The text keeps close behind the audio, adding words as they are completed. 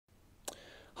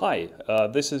Hi,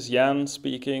 this is Jan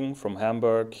speaking from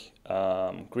Hamburg.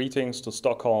 Greetings to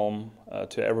Stockholm,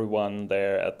 to everyone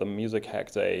there at the Music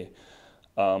Hack Day.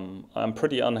 I'm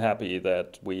pretty unhappy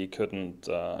that we couldn't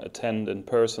attend in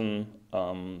person.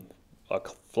 Our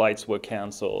flights were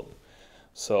cancelled,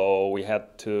 so we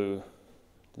had to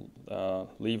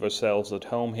leave ourselves at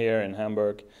home here in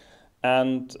Hamburg.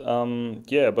 And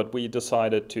yeah, but we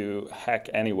decided to hack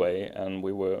anyway, and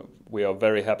we are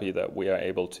very happy that we are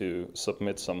able to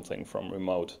submit something from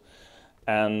remote.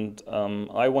 And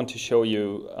I want to show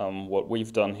you what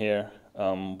we've done here.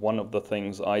 One of the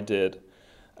things I did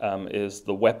is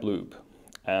the webloop,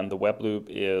 and the webloop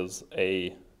is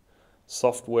a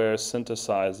software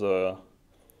synthesizer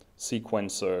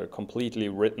sequencer completely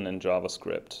written in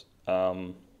JavaScript.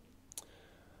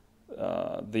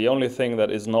 The only thing that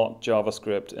is not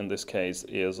JavaScript in this case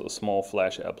is a small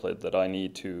Flash applet that I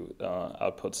need to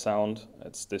output sound.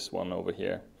 It's this one over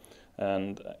here.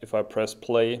 And if I press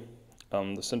play,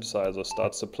 the synthesizer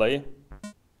starts to play.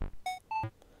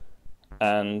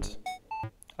 And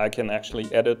I can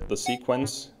actually edit the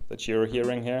sequence that you're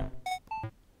hearing here.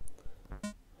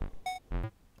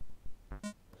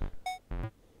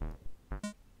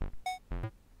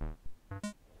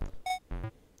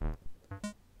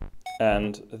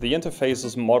 And the interface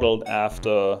is modeled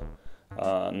after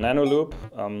Nanoloop,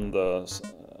 the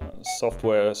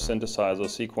software synthesizer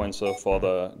sequencer for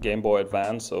the Game Boy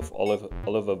Advance of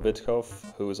Oliver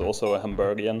Witkopf, who is also a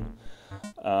Hamburgian.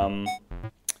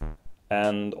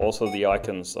 And also the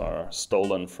icons are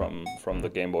stolen from the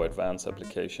Game Boy Advance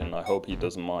application. I hope he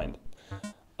doesn't mind.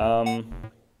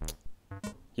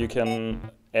 You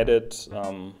can edit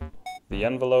the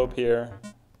envelope here.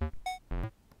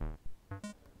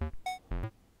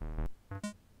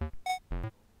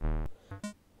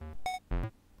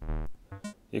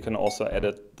 You can also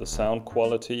edit the sound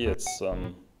quality. It's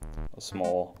a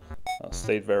small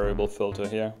state variable filter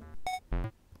here.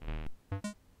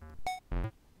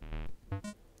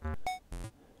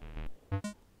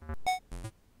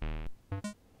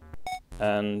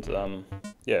 And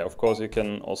yeah, of course you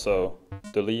can also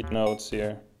delete notes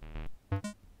here.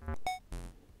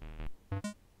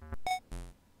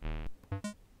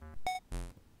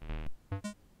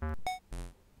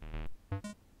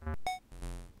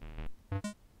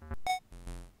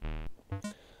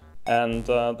 And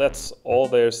that's all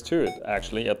there is to it,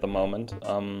 actually, at the moment.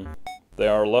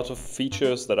 There are a lot of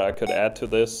features that I could add to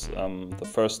this. The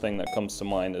first thing that comes to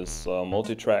mind is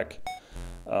multi-track.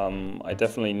 I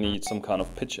definitely need some kind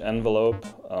of pitch envelope,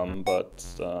 but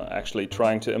actually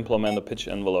trying to implement a pitch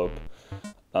envelope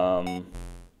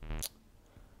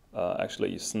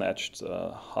actually snatched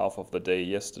half of the day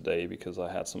yesterday because I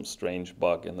had some strange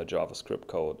bug in the JavaScript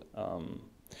code.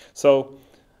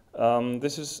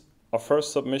 This is our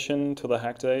first submission to the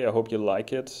Hack Day. I hope you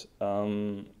like it.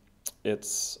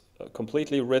 It's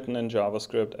completely written in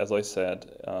JavaScript, as I said.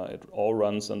 It all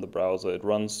runs in the browser. It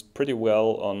runs pretty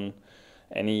well on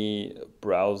any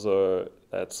browser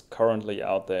that's currently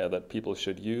out there that people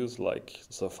should use, like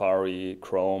Safari,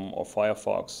 Chrome, or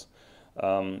Firefox.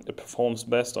 It performs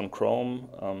best on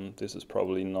Chrome. This is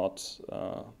probably not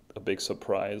a big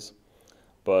surprise,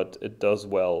 but it does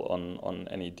well on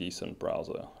any decent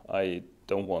browser. I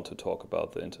don't want to talk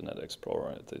about the Internet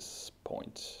Explorer at this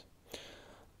point.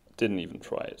 Didn't even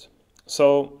try it.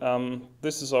 So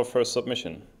this is our first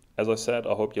submission. As I said,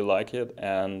 I hope you like it,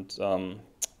 and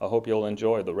I hope you'll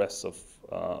enjoy the rest of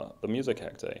the Music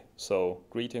Hack Day. So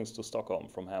greetings to Stockholm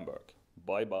from Hamburg.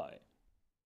 Bye bye.